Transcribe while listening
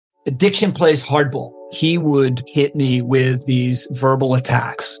Addiction plays hardball. He would hit me with these verbal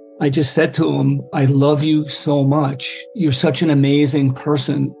attacks. I just said to him, I love you so much. You're such an amazing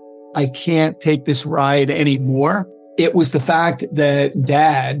person. I can't take this ride anymore. It was the fact that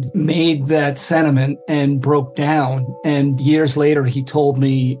Dad made that sentiment and broke down. And years later, he told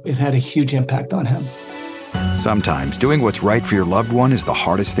me it had a huge impact on him. Sometimes doing what's right for your loved one is the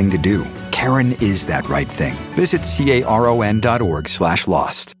hardest thing to do. Caron is that right thing. Visit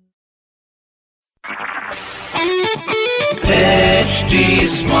caron.org/lost. HD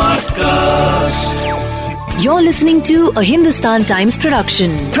Smartcast. You're listening to a Hindustan Times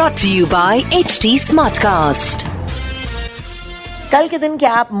production brought to you by HD Smartcast. कल के दिन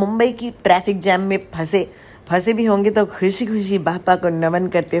क्या आप मुंबई की traffic jam में फंसे भी होंगे तो खुशी खुशी बापा को नमन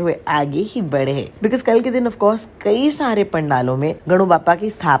करते हुए आगे ही बढ़े, बिकॉज कल के दिन ऑफ कोर्स कई सारे पंडालों में गणु बापा की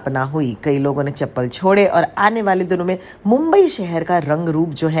स्थापना हुई। कई लोगों ने चप्पल छोड़े और आने वाले दिनों में मुंबई शहर का रंग रूप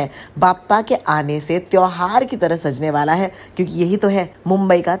जो है बापा के आने से त्योहार की तरह सजने वाला है, क्योंकि यही तो है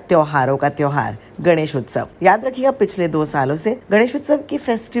मुंबई का त्योहारों का त्योहार, गणेश उत्सव। याद रखिएगा, पिछले 2 सालों से गणेश उत्सव की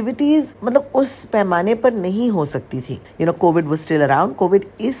फेस्टिविटीज मतलब उस पैमाने पर नहीं हो सकती थी। Covid was still around, Covid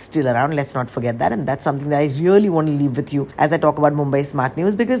is still around, let's not forget that, and that's something that I really want to leave with you as I talk about Mumbai smart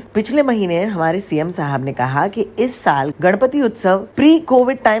news, because पिछले महीने हमारे सीएम साहब ने कहा कि इस साल गणपति उत्सव प्री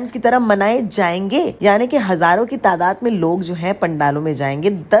कोविड टाइम्स की तरह मनाए जाएंगे, यानी कि हजारों की तादाद में लोग जो है पंडालों में जाएंगे।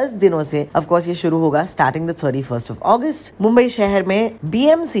 10 दिनों से ऑफ कोर्स ये शुरू होगा स्टार्टिंग द 31st ऑफ अगस्त। मुंबई शहर में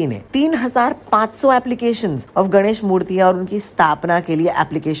बीएमसी ने 3,500 एप्लीकेशंस ऑफ गणेश मूर्तियां और उनकी स्थापना के लिए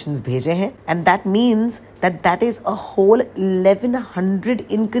एप्लीकेशंस भेजे हैं, and that means that is a whole 1100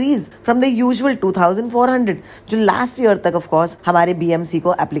 increase from the usual 2400 जो लास्ट ईयर तक ऑफ कोर्स हमारे बीएमसी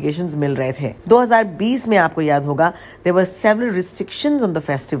को एप्लीकेशंस मिल रहे थे। 2020 में आपको याद होगा there were several restrictions on the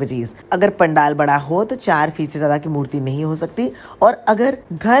festivities। अगर पंडाल बड़ा हो तो 4 फीट से ज्यादा की मूर्ति नहीं हो सकती, और अगर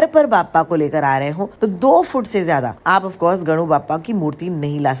घर पर बापा को लेकर आ रहे हो तो 2 फुट से ज्यादा आप ऑफ कोर्स गणु बापा की मूर्ति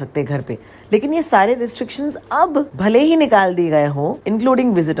नहीं ला सकते घर पे। लेकिन ये सारे रिस्ट्रिक्शंस अब भले ही निकाल दिए गए हो,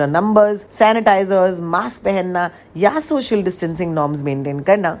 including visitor numbers, sanitisers, mask पहनना या सोशल डिस्टेंसिंग नॉर्म्स मेंटेन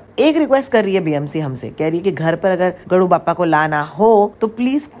करना। एक रिक्वेस्ट कर रही है बीएमसी हमसे, कह रही है कि घर पर अगर गणु बापा को लाना हो तो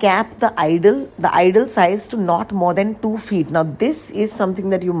please cap the idol size to not more than 2 feet. Now this is something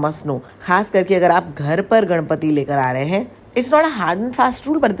that you must know, खास करके अगर आप घर पर गणपति लेकर आ रहे हैं। It's not a hard and fast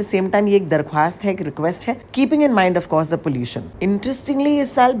rule, but at the same time ये एक दरख्वास्त है, एक रिक्वेस्ट है, keeping in mind of course the pollution. Interestingly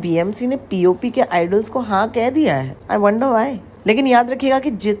इस साल बीएमसी ने पीओपी के आइडल्स को हाँ कह दिया है। I wonder why. लेकिन याद रखिएगा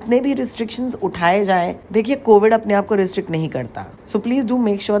कि जितने भी रिस्ट्रिक्शंस उठाए जाएं, देखिए कोविड अपने आप को रिस्ट्रिक्ट नहीं करता। So please do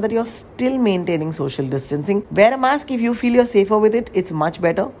make sure that you are still maintaining social distancing. Wear a mask if you feel you are safer with it, it's much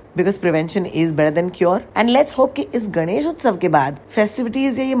better, because prevention is better than cure. And let's hope कि इस गणेश उत्सव के बाद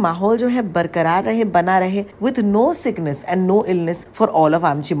festivities या ये माहौल जो है बरकरार रहे, बना रहे, with no sickness and no illness for all of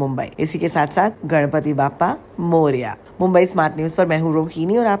आमची मुंबई। इसी के साथ साथ गणपति बापा मोरिया। मुंबई स्मार्ट न्यूज पर मैं हूँ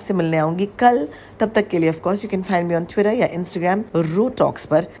रोहिणी और आपसे मिलने आऊंगी कल। तब तक के लिए of course you can find me on Twitter या इंस्टाग्राम रो टॉक्स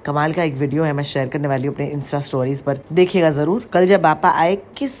पर। कमाल का एक वीडियो है, मैं शेयर करने वाली हूँ अपने इंस्टा स्टोरीज पर, देखिएगा जरूर। कल जब बापा आए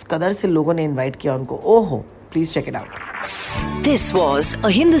किस कदर से लोगों ने इन्वाइट किया उनको, ओहो, please check it out. This was a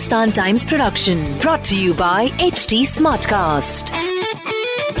Hindustan Times production brought to you by HD Smartcast.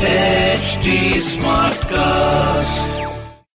 HD Smartcast.